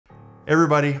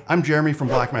everybody, I'm Jeremy from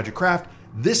Blackmagic Craft.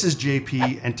 This is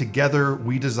JP, and together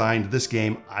we designed this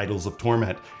game, Idols of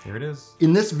Torment. Here it is.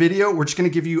 In this video, we're just gonna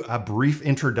give you a brief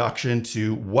introduction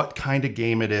to what kind of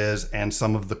game it is and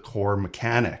some of the core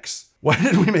mechanics. Why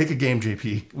did we make a game,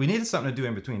 JP? We needed something to do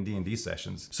in between D&D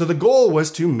sessions. So the goal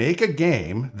was to make a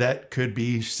game that could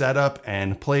be set up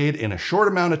and played in a short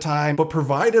amount of time, but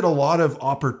provided a lot of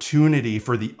opportunity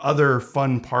for the other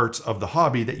fun parts of the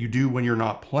hobby that you do when you're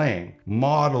not playing.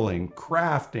 Modeling,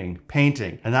 crafting,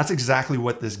 painting, and that's exactly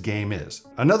what this game is.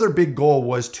 Another big goal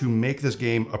was to make this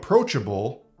game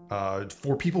approachable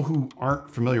for people who aren't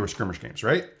familiar with skirmish games,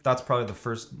 right? That's probably the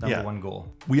first number one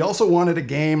goal. We also wanted a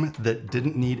game that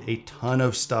didn't need a ton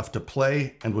of stuff to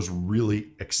play and was really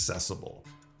accessible.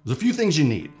 There's a few things you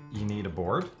need. You need a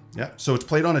board. Yeah, so it's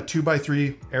played on a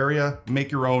 2x3 area,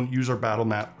 make your own, use our battle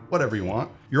map, whatever you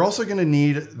want. You're also gonna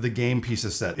need the game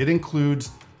pieces set. It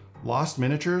includes Lost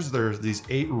miniatures. There's these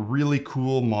 8 really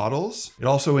cool models. It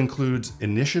also includes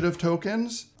initiative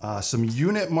tokens, some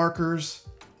unit markers,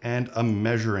 and a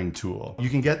measuring tool. You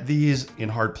can get these in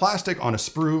hard plastic on a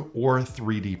sprue or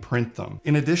 3D print them.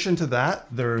 In addition to that,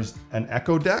 there's an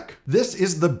echo deck. This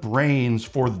is the brains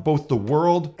for both the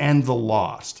world and the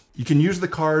Lost. You can use the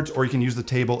cards or you can use the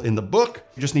table in the book.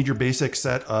 You just need your basic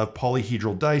set of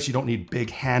polyhedral dice. You don't need big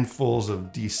handfuls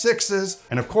of D6s.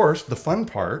 And of course, the fun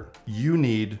part, you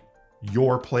need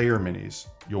your player minis,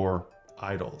 your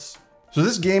idols. So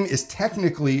this game is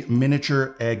technically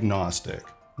miniature agnostic.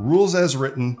 Rules as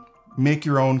written, make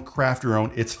your own, craft your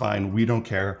own, it's fine, we don't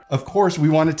care. Of course, we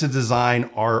wanted to design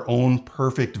our own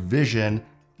perfect vision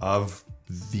of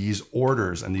these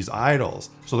orders and these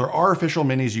idols. So there are official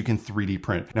minis you can 3D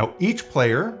print. Now, each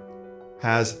player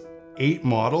has 8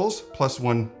 models plus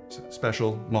 1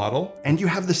 special model, and you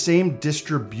have the same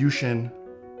distribution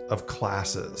of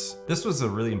classes. This was a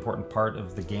really important part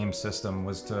of the game system,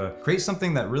 was to create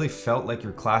something that really felt like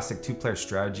your classic 2-player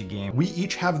strategy game. We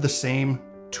each have the same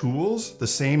tools, the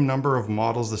same number of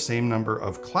models, the same number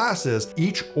of classes.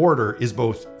 Each order is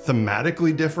both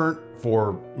thematically different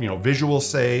for, visual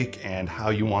sake and how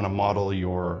you want to model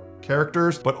your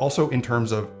characters, but also in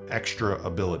terms of extra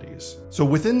abilities. So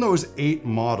within those 8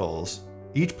 models,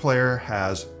 each player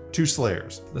has 2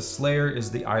 Slayers. The Slayer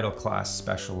is the idol class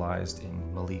specialized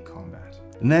in melee combat.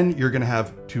 And then you're gonna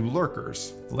have 2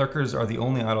 Lurkers. The Lurkers are the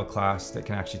only idol class that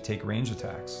can actually take range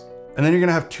attacks. And then you're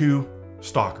gonna have 2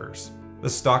 Stalkers. The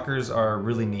Stalkers are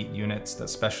really neat units that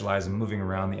specialize in moving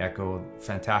around the Echo,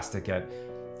 fantastic at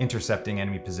intercepting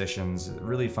enemy positions,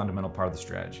 really fundamental part of the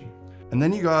strategy. And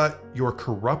then you got your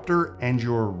Corruptor and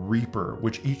your Reaper,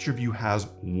 which each of you has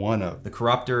 1 of. The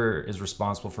Corruptor is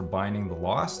responsible for binding the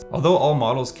Lost. Although all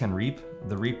models can reap,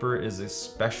 the Reaper is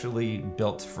especially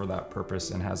built for that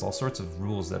purpose and has all sorts of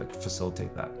rules that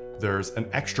facilitate that. There's an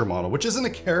extra model, which isn't a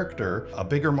character, a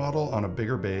bigger model on a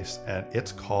bigger base, and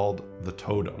it's called the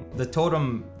Totem. The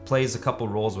Totem plays a couple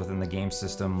roles within the game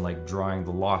system, like drawing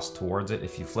the Lost towards it.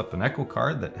 If you flip an Echo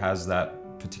card that has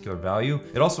that particular value,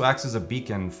 it also acts as a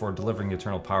beacon for delivering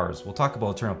eternal powers. We'll talk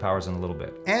about eternal powers in a little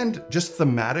bit. And just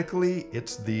thematically,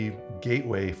 it's the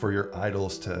gateway for your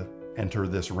idols to enter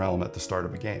this realm at the start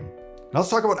of a game. Now let's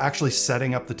talk about actually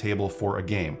setting up the table for a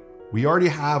game. We already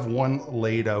have one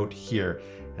laid out here,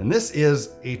 and this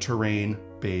is a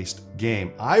terrain-based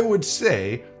game. I would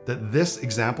say that this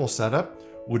example setup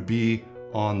would be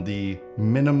on the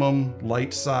minimum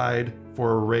light side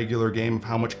for a regular game of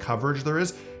how much coverage there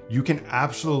is. You can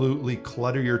absolutely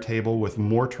clutter your table with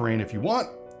more terrain if you want.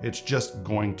 It's just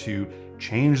going to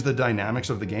change the dynamics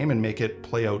of the game and make it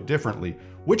play out differently,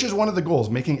 which is one of the goals,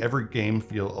 making every game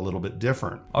feel a little bit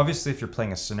different. Obviously, if you're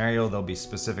playing a scenario, there'll be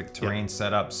specific terrain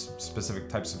setups, specific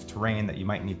types of terrain that you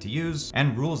might need to use,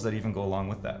 and rules that even go along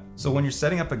with that. So when you're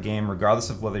setting up a game,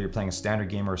 regardless of whether you're playing a standard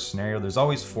game or a scenario, there's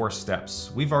always 4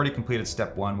 steps. We've already completed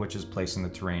step 1, which is placing the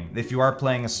terrain. If you are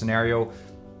playing a scenario,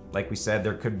 like we said,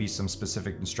 there could be some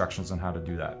specific instructions on how to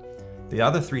do that. The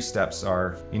other 3 steps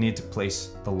are, you need to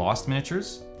place the Lost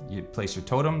miniatures, you place your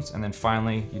totems, and then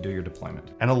finally you do your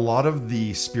deployment. And a lot of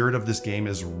the spirit of this game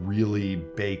is really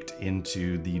baked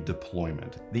into the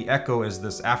deployment. The Echo is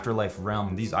this afterlife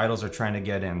realm these idols are trying to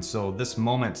get in. So this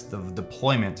moment, the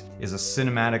deployment, is a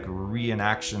cinematic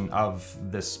reenaction of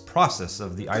this process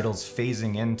of the idols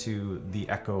phasing into the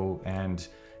Echo and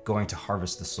going to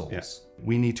harvest the souls. Yes.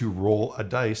 We need to roll a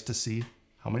dice to see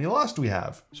how many Lost we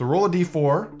have. So roll a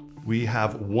d4. We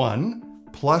have 1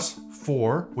 plus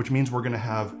 4, which means we're gonna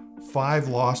have 5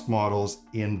 Lost models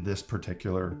in this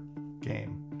particular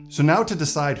game. So now to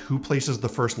decide who places the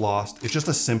first Lost, it's just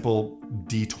a simple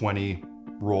d20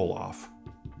 roll off.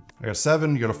 I got a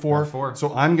 7, you got a 4. 4.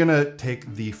 So I'm gonna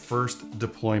take the first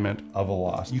deployment of a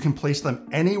Lost. You can place them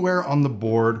anywhere on the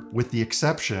board with the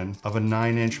exception of a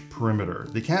 9-inch perimeter.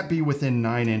 They can't be within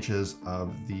 9 inches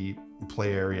of the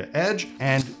play area edge,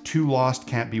 and 2 Lost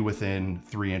can't be within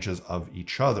 3 inches of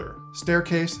each other.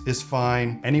 Staircase is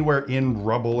fine. Anywhere in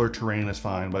rubble or terrain is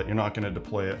fine, but you're not gonna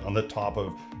deploy it on the top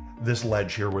of this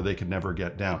ledge here where they could never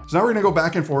get down. So now we're gonna go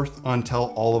back and forth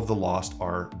until all of the Lost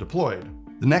are deployed.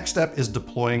 The next step is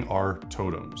deploying our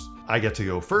totems. I get to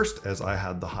go first as I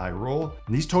had the high roll.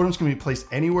 And these totems can be placed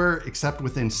anywhere except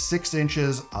within 6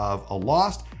 inches of a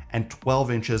Lost and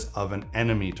 12 inches of an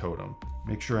enemy totem.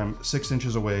 Make sure I'm 6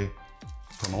 inches away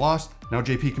from a Lost. Now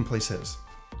JP can place his.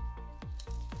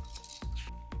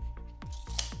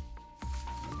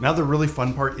 Now the really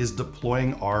fun part is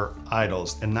deploying our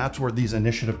idols, and that's where these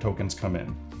initiative tokens come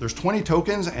in. There's 20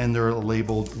 tokens and they're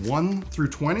labeled 1 through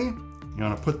 20. You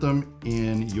wanna put them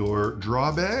in your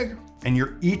draw bag, and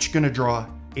you're each gonna draw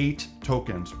 8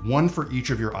 tokens, 1 for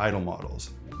each of your idol models.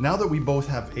 Now that we both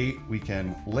have 8, we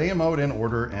can lay them out in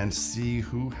order and see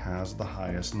who has the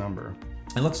highest number.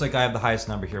 It looks like I have the highest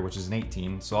number here, which is an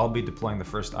 18, so I'll be deploying the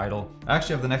first idol. I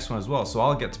actually have the next one as well, so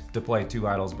I'll get to deploy 2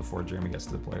 idols before Jeremy gets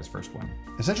to deploy his first one.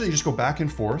 Essentially, you just go back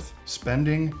and forth,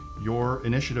 spending your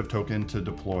initiative token to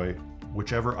deploy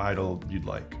whichever idol you'd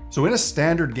like. So in a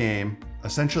standard game,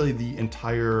 essentially the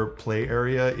entire play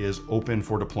area is open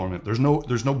for deployment. There's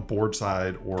no board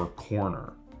side or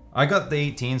corner. I got the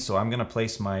 18, so I'm gonna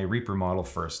place my Reaper model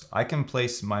first. I can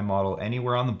place my model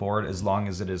anywhere on the board as long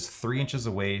as it is 3 inches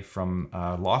away from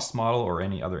a Lost model or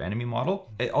any other enemy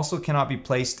model. It also cannot be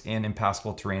placed in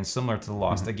impassable terrain similar to the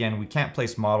Lost. Again, we can't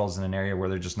place models in an area where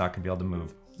they're just not gonna be able to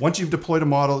move. Once you've deployed a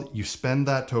model, you spend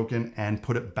that token and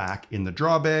put it back in the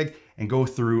draw bag and go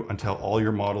through until all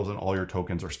your models and all your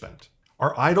tokens are spent.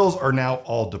 Our idols are now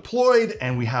all deployed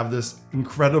and we have this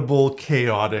incredible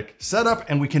chaotic setup,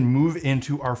 and we can move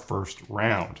into our first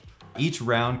round. Each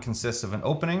round consists of an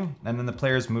opening, and then the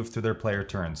players move through their player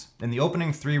turns. In the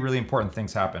opening, 3 really important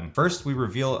things happen. First, we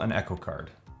reveal an echo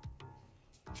card.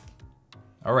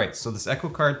 All right, so this echo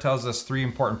card tells us 3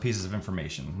 important pieces of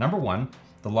information. Number 1,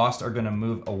 the Lost are gonna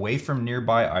move away from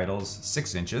nearby idols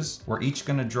 6 inches. We're each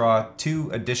gonna draw 2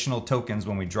 additional tokens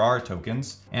when we draw our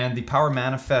tokens. And the power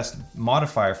manifest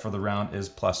modifier for the round is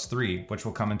 +3, which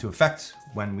will come into effect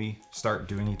when we start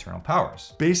doing eternal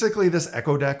powers. Basically, this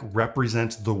echo deck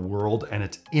represents the world and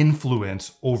its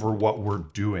influence over what we're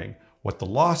doing, what the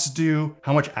Lost do,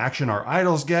 how much action our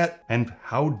idols get, and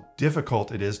how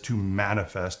difficult it is to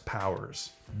manifest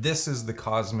powers. This is the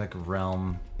cosmic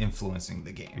realm influencing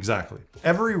the game. Exactly.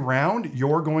 Every round,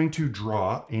 you're going to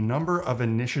draw a number of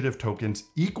initiative tokens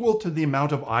equal to the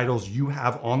amount of idols you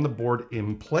have on the board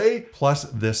in play, plus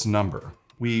this number.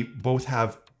 We both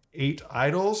have 8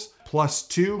 idols, plus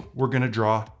 2, we're gonna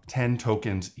draw 10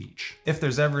 tokens each. If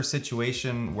there's ever a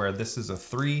situation where this is a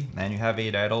 3 and you have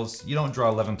 8 idols, you don't draw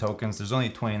 11 tokens, there's only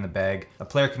 20 in the bag. A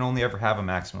player can only ever have a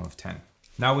maximum of 10.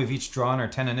 Now we've each drawn our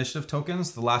 10 initiative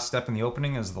tokens. The last step in the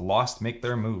opening is the Lost make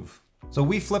their move. So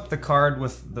we flip the card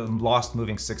with the Lost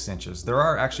moving 6 inches. There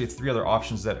are actually 3 other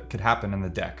options that could happen in the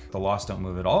deck. The Lost don't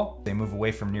move at all. They move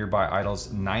away from nearby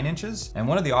idols 9 inches. And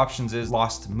one of the options is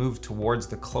Lost move towards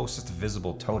the closest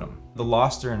visible totem. The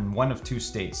Lost are in one of 2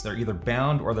 states. They're either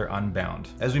bound or they're unbound.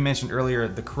 As we mentioned earlier,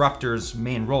 the Corruptor's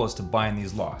main role is to bind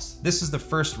these Lost. This is the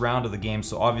first round of the game,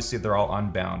 so obviously they're all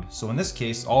unbound. So in this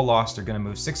case, all Lost are gonna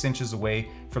move 6 inches away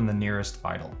from the nearest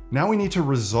idol. Now we need to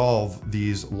resolve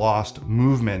these Lost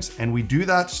movements, and we do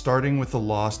that starting with the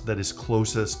Lost that is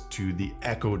closest to the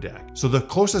echo deck. So the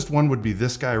closest one would be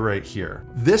this guy right here.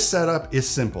 This setup is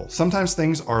simple. Sometimes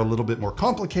things are a little bit more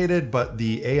complicated, but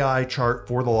the AI chart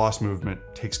for the Lost movement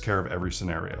takes care of every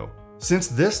scenario. Since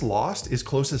this Lost is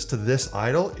closest to this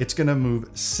idol, it's gonna move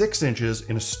 6 inches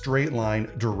in a straight line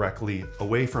directly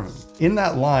away from him. In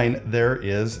that line, there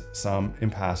is some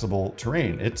impassable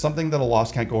terrain. It's something that a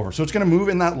Lost can't go over. So it's gonna move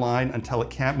in that line until it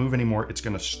can't move anymore, it's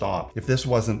gonna stop. If this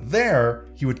wasn't there,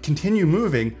 he would continue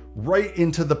moving right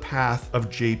into the path of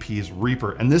JP's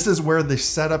Reaper. And this is where the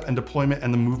setup and deployment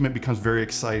and the movement becomes very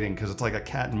exciting, because it's like a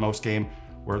cat and mouse game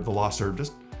where the Lost are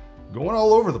just going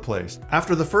all over the place.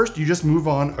 After the first, you just move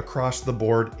on across the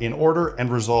board in order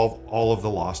and resolve all of the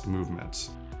Lost movements.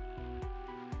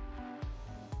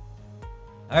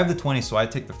 I have the 20, so I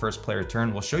take the first player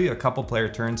turn. We'll show you a couple player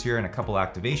turns here and a couple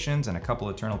activations and a couple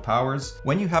eternal powers.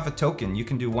 When you have a token, you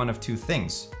can do one of 2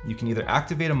 things. You can either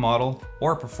activate a model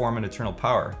or perform an eternal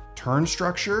power. Turn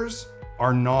structures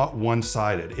are not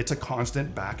one-sided. It's a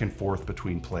constant back and forth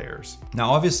between players. Now,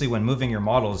 obviously, when moving your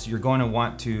models, you're going to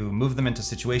want to move them into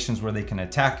situations where they can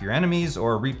attack your enemies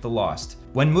or reap the lost.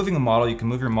 When moving a model, you can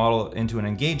move your model into an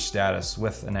engaged status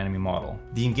with an enemy model.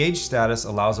 The engaged status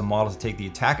allows a model to take the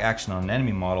attack action on an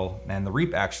enemy model and the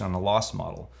reap action on a lost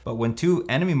model. But when two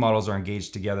enemy models are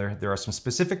engaged together, there are some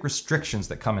specific restrictions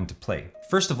that come into play.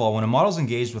 First of all, when a model is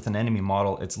engaged with an enemy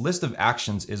model, its list of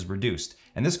actions is reduced,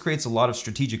 and this creates a lot of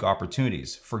strategic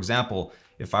opportunities. For example,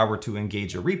 if I were to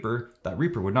engage a Reaper, that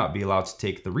Reaper would not be allowed to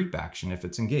take the reap action if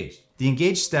it's engaged. The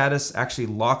engaged status actually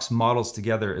locks models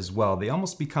together as well. They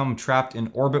almost become trapped in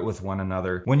orbit with one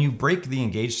another. When you break the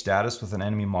engaged status with an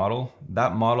enemy model,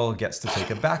 that model gets to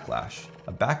take a backlash.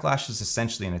 A backlash is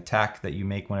essentially an attack that you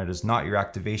make when it is not your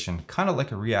activation, kind of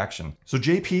like a reaction. So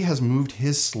JP has moved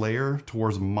his Slayer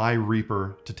towards my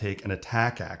Reaper to take an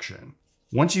attack action.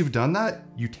 Once you've done that,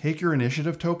 you take your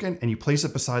initiative token and you place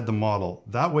it beside the model.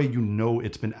 That way you know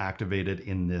it's been activated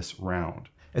in this round.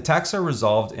 Attacks are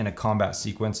resolved in a combat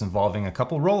sequence involving a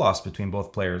couple roll-offs between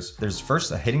both players. There's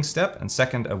first a hitting step and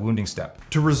second a wounding step.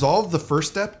 To resolve the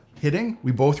first step, hitting,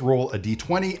 we both roll a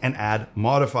d20 and add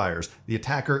modifiers. The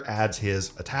attacker adds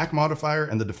his attack modifier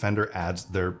and the defender adds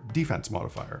their defense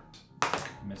modifier.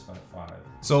 Missed by 5.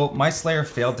 So my Slayer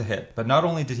failed to hit, but not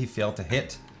only did he fail to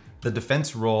hit, the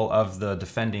defense roll of the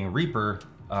defending Reaper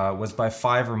was by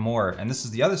 5 or more. And this is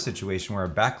the other situation where a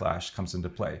backlash comes into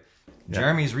play. Yeah.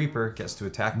 Jeremy's Reaper gets to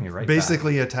attack me right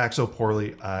Basically back. Attack so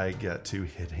poorly, I get to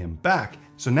hit him back.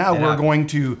 So now we're going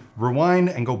to rewind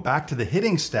and go back to the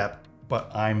hitting step, but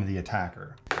I'm the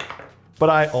attacker. But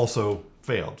I also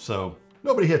failed, so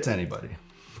nobody hits anybody.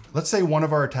 Let's say one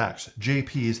of our attacks,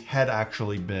 JP's, had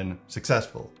actually been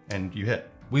successful and you hit.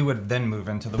 We would then move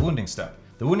into the wounding step.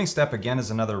 The wounding step again is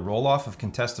another roll-off of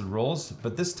contested rolls,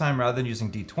 but this time rather than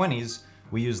using d20s,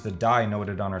 we use the die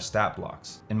noted on our stat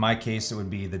blocks. In my case, it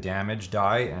would be the damage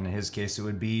die, and in his case, it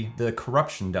would be the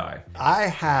corruption die. I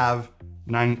have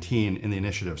 19 in the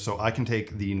initiative, so I can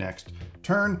take the next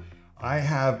turn. I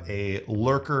have a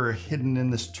lurker hidden in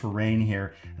this terrain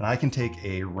here, and I can take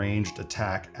a ranged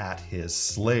attack at his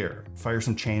Slayer. Fire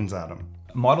some chains at him.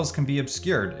 Models can be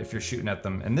obscured if you're shooting at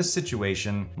them. In this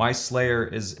situation, my Slayer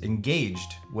is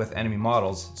engaged with enemy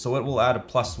models, so it will add a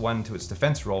 +1 to its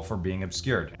defense roll for being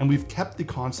obscured. And we've kept the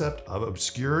concept of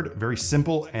obscured very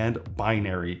simple and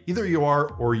binary. Either you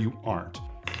are or you aren't.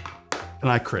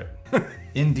 And I crit.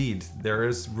 Indeed, there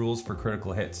is rules for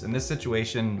critical hits. In this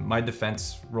situation, my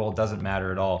defense roll doesn't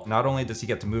matter at all. Not only does he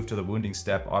get to move to the wounding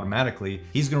step automatically,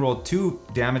 he's gonna roll 2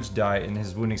 damage die in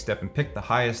his wounding step and pick the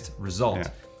highest result. Yeah.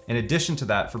 In addition to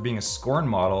that, for being a scorn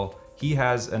model, he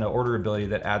has an order ability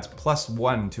that adds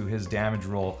 +1 to his damage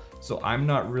roll. So I'm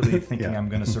not really thinking I'm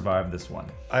gonna survive this one.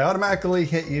 I automatically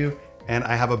hit you and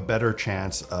I have a better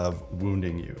chance of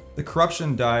wounding you. The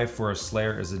corruption die for a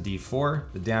Slayer is a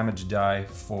d4. The damage die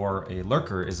for a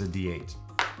lurker is a d8.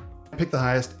 Pick the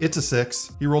highest, it's a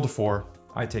 6. He rolled a 4.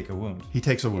 I take a wound. He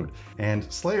takes a wound.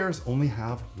 And Slayers only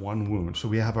have 1 wound. So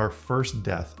we have our first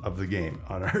death of the game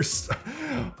on our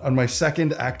on my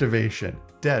second activation.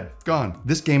 Dead, gone.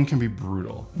 This game can be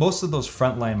brutal. Most of those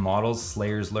frontline models,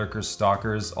 Slayers, Lurkers,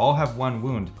 Stalkers, all have 1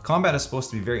 wound. Combat is supposed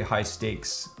to be very high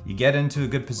stakes. You get into a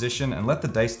good position and let the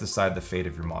dice decide the fate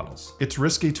of your models. It's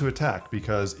risky to attack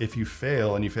because if you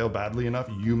fail and you fail badly enough,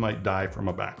 you might die from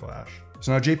a backlash.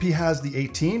 So now JP has the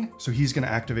 18, so he's gonna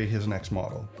activate his next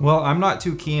model. Well, I'm not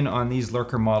too keen on these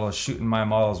lurker models shooting my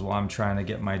models while I'm trying to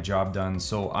get my job done,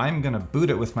 so I'm gonna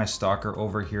boot it with my Stalker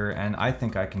over here, and I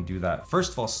think I can do that.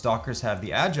 First of all, Stalkers have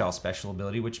the Agile special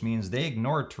ability, which means they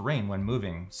ignore terrain when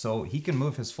moving, so he can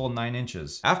move his full 9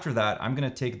 inches. After that, I'm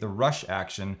gonna take the Rush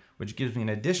action, which gives me an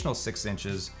additional 6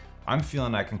 inches. I'm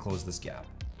feeling I can close this gap.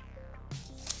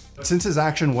 Since his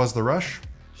action was the Rush,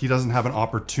 he doesn't have an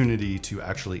opportunity to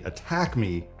actually attack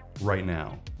me right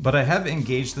now. But I have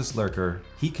engaged this lurker.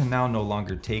 He can now no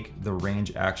longer take the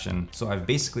range action, so I've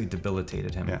basically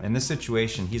debilitated him. Yeah. In this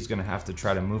situation, he's gonna have to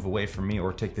try to move away from me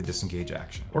or take the disengage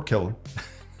action. Or kill him.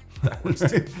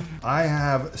 I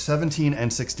have 17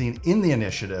 and 16 in the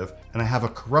initiative, and I have a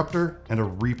Corruptor and a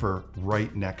Reaper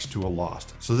right next to a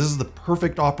Lost. So this is the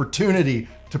perfect opportunity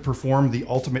to perform the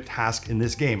ultimate task in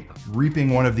this game, reaping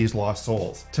one of these lost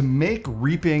souls. To make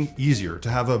reaping easier, to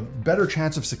have a better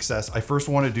chance of success, I first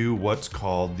want to do what's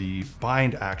called the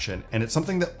bind action, and it's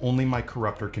something that only my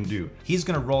Corruptor can do. He's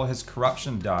gonna roll his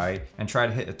corruption die and try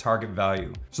to hit a target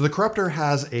value. So the Corruptor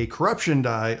has a corruption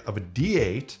die of a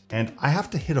D8, and I have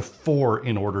to hit a 4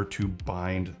 in order to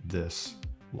bind this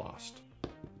lost.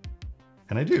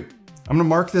 And I do. I'm gonna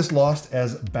mark this lost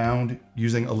as bound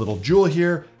using a little jewel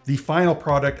here. The final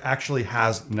product actually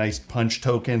has nice punch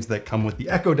tokens that come with the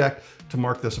Echo deck to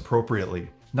mark this appropriately.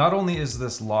 Not only is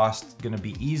this Lost going to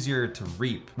be easier to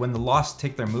reap, when the Lost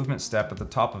take their movement step at the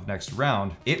top of next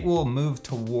round, it will move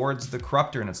towards the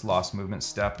Corruptor in its Lost movement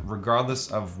step, regardless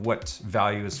of what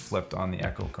value is flipped on the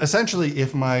Echo card. Essentially,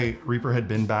 if my Reaper had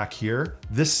been back here,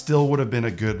 this still would have been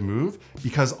a good move,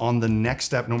 because on the next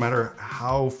step, no matter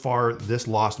how far this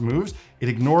Lost moves, it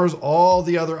ignores all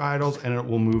the other idols and it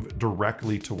will move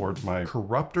directly towards my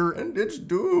Corruptor and its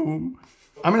doom.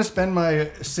 I'm gonna spend my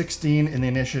 16 in the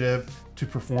initiative to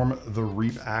perform the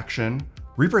Reap action.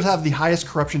 Reapers have the highest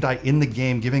corruption die in the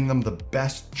game, giving them the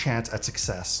best chance at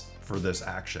success for this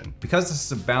action. Because this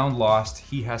is a bound Lost,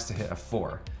 he has to hit a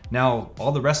 4. Now,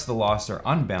 all the rest of the Lost are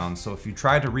unbound, so if you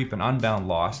try to reap an unbound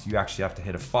Lost, you actually have to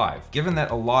hit a 5. Given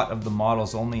that a lot of the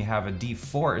models only have a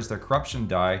D4 as their corruption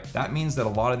die, that means that a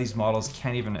lot of these models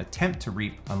can't even attempt to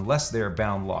reap unless they're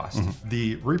bound Lost.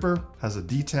 The Reaper has a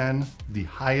D10, the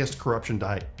highest corruption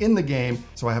die in the game,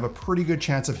 so I have a pretty good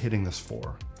chance of hitting this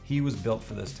 4. He was built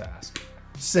for this task.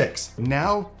 6.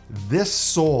 Now this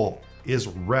soul is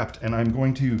repped, and I'm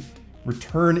going to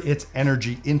return its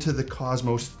energy into the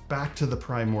cosmos, back to the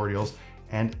primordials,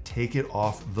 and take it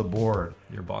off the board.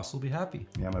 Your boss will be happy.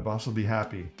 Yeah, my boss will be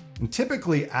happy. And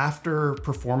typically after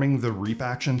performing the Reap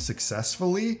action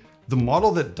successfully, the model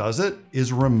that does it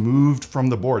is removed from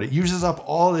the board. It uses up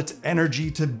all its energy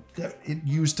that it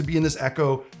used to be in this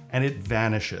Echo, and it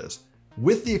vanishes.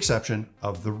 With the exception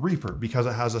of the Reaper, because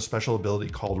it has a special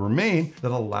ability called Remain that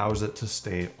allows it to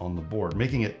stay on the board,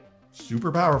 making it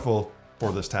super powerful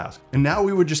for this task. And now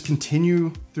we would just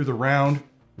continue through the round,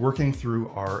 working through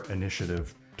our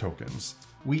initiative tokens.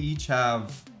 We each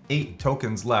have 8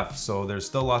 tokens left, so there's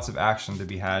still lots of action to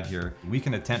be had here. We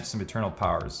can attempt some Eternal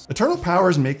Powers. Eternal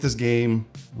Powers make this game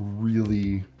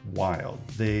really wild.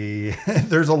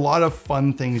 There's a lot of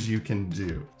fun things you can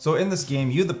do. So in this game,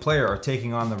 you the player are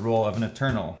taking on the role of an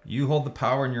Eternal. You hold the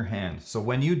power in your hand. So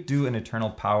when you do an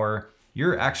Eternal Power,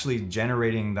 you're actually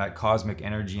generating that cosmic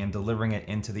energy and delivering it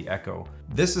into the Echo.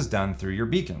 This is done through your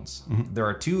beacons. There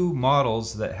are 2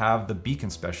 models that have the beacon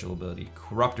special ability,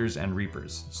 Corruptors and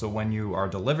Reapers. So when you are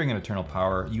delivering an Eternal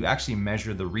Power, you actually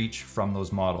measure the reach from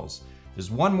those models.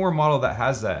 There's one more model that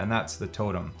has that, and that's the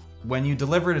Totem. When you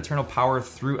deliver an Eternal Power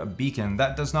through a beacon,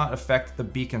 that does not affect the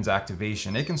beacon's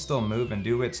activation. It can still move and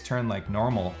do its turn like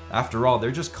normal. After all,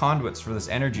 they're just conduits for this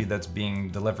energy that's being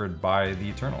delivered by the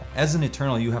Eternal. As an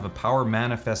Eternal, you have a power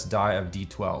manifest die of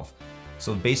D12.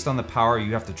 So based on the power,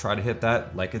 you have to try to hit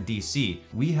that like a DC.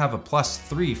 We have a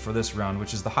 +3 for this round,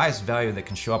 which is the highest value that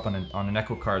can show up on an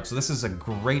Echo card. So this is a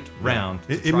great round.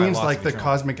 It means like the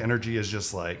cosmic energy is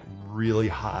just like really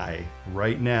high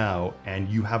right now, and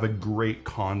you have a great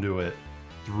conduit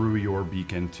through your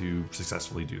beacon to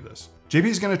successfully do this. JP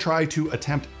is going to try to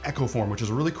attempt Echo Form, which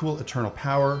is a really cool Eternal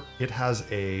Power. It has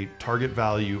a target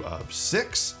value of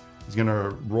 6. He's going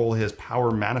to roll his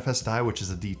Power Manifest die, which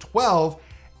is a D12,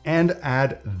 and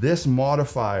add this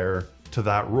modifier to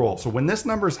that roll. So when this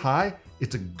number is high,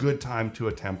 it's a good time to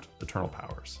attempt Eternal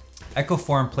Powers. Echo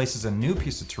Form places a new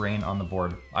piece of terrain on the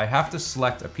board. I have to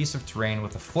select a piece of terrain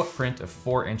with a footprint of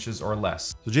 4 inches or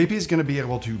less. So JP is going to be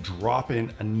able to drop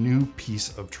in a new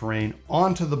piece of terrain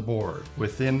onto the board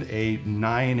within a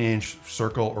 9-inch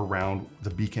circle around the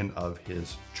beacon of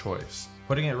his choice.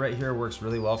 Putting it right here works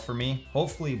really well for me,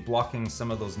 hopefully blocking some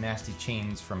of those nasty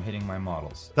chains from hitting my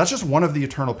models. That's just one of the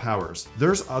Eternal Powers.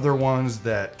 There's other ones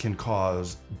that can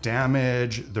cause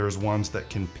damage. There's ones that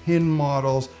can pin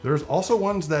models. There's also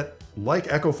ones that,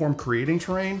 like Echo Form creating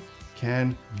terrain,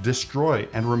 can destroy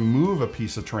and remove a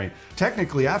piece of terrain.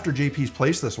 Technically, after JP's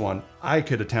placed this one, I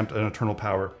could attempt an Eternal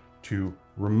Power to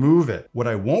remove it. What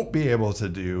I won't be able to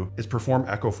do is perform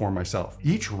Echo Form myself.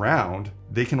 Each round,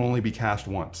 they can only be cast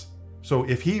once. So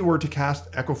if he were to cast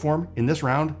Echo Form in this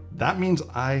round, that means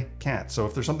I can't. So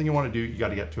if there's something you want to do, you got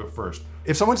to get to it first.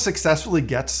 If someone successfully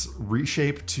gets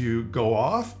Reshape to go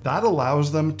off, that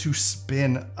allows them to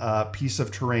spin a piece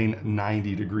of terrain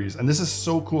 90 degrees. And this is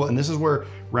so cool. And this is where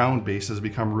round bases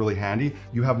become really handy.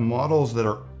 You have models that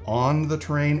are on the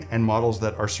terrain and models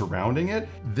that are surrounding it.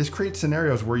 This creates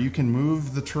scenarios where you can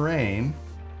move the terrain,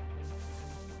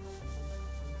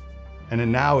 and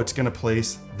then now it's going to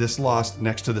place this Lost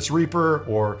next to this Reaper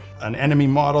or an enemy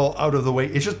model out of the way.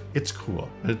 It's cool.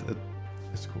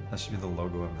 It's cool. That should be the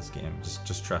logo of this game.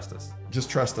 Just trust us. Just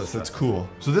trust us. It's cool.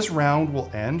 So this round will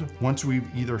end once we've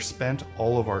either spent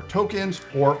all of our tokens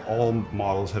or all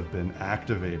models have been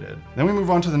activated. Then we move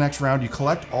on to the next round. You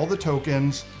collect all the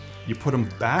tokens, you put them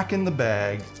back in the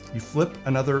bag, you flip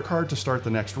another card to start the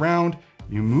next round,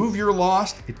 you move your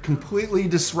Lost, it completely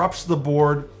disrupts the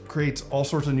board, creates all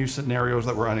sorts of new scenarios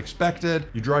that were unexpected.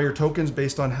 You draw your tokens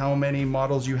based on how many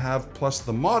models you have plus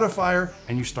the modifier,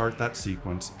 and you start that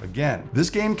sequence again. This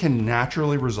game can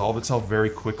naturally resolve itself very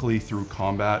quickly through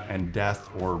combat and death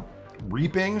or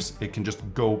reapings. It can just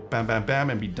go bam, bam,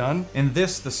 bam and be done. In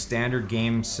this, the standard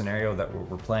game scenario that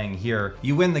we're playing here,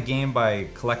 you win the game by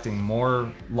collecting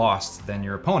more lost than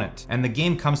your opponent. And the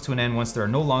game comes to an end once there are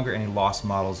no longer any lost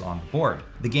models on the board.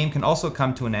 The game can also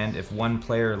come to an end if one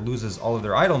player loses all of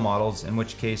their idle models, in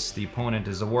which case the opponent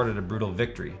is awarded a brutal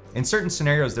victory. In certain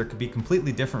scenarios, there could be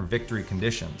completely different victory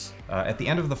conditions. At the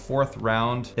end of the 4th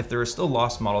round, if there are still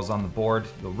lost models on the board,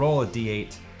 you'll roll a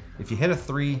d8. If you hit a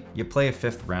 3, you play a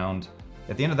 5th round.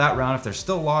 At the end of that round, if they're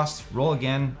still lost, roll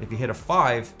again. If you hit a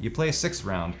 5, you play a 6th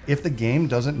round. If the game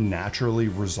doesn't naturally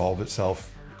resolve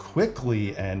itself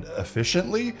quickly and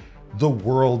efficiently, the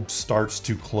world starts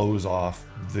to close off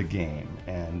the game.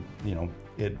 And, you know,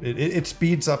 it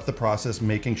speeds up the process,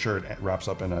 making sure it wraps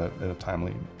up in a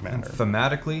timely manner. And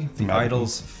thematically, the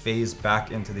idols phase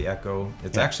back into the echo.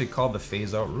 It's actually called the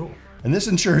phase out rule. And this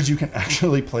ensures you can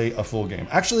actually play a full game.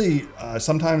 Actually,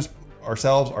 sometimes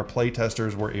ourselves, our play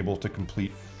testers, were able to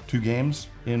complete 2 games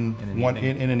in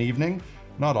an evening.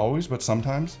 Not always, but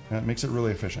sometimes. And it makes it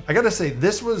really efficient. I gotta say,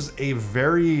 this was a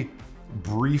very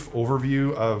brief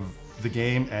overview of the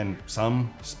game and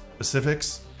some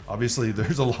specifics. Obviously,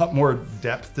 there's a lot more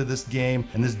depth to this game,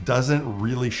 and this doesn't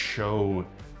really show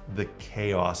the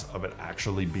chaos of it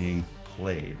actually being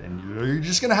played, and you're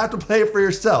just gonna have to play it for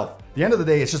yourself. At the end of the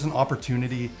day, it's just an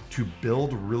opportunity to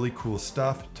build really cool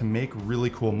stuff, to make really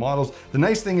cool models. The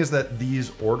nice thing is that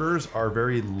these orders are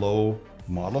very low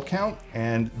model count,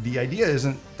 and the idea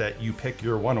isn't that you pick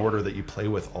your one order that you play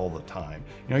with all the time.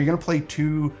 You know, you're gonna play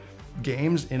 2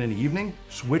 games in an evening,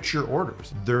 switch your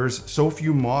orders. There's so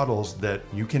few models that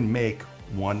you can make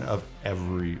one of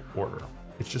every order.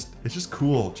 It's just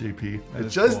cool, JP.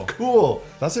 It's just cool.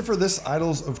 That's it for this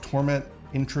Idols of Torment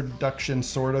introduction,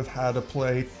 sort of how to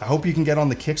play. I hope you can get on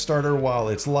the Kickstarter while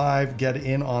it's live, get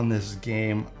in on this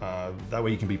game. That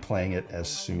way you can be playing it as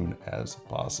soon as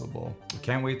possible.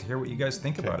 Can't wait to hear what you guys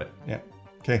think about it. Yeah.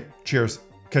 Okay, cheers.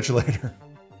 Catch you later.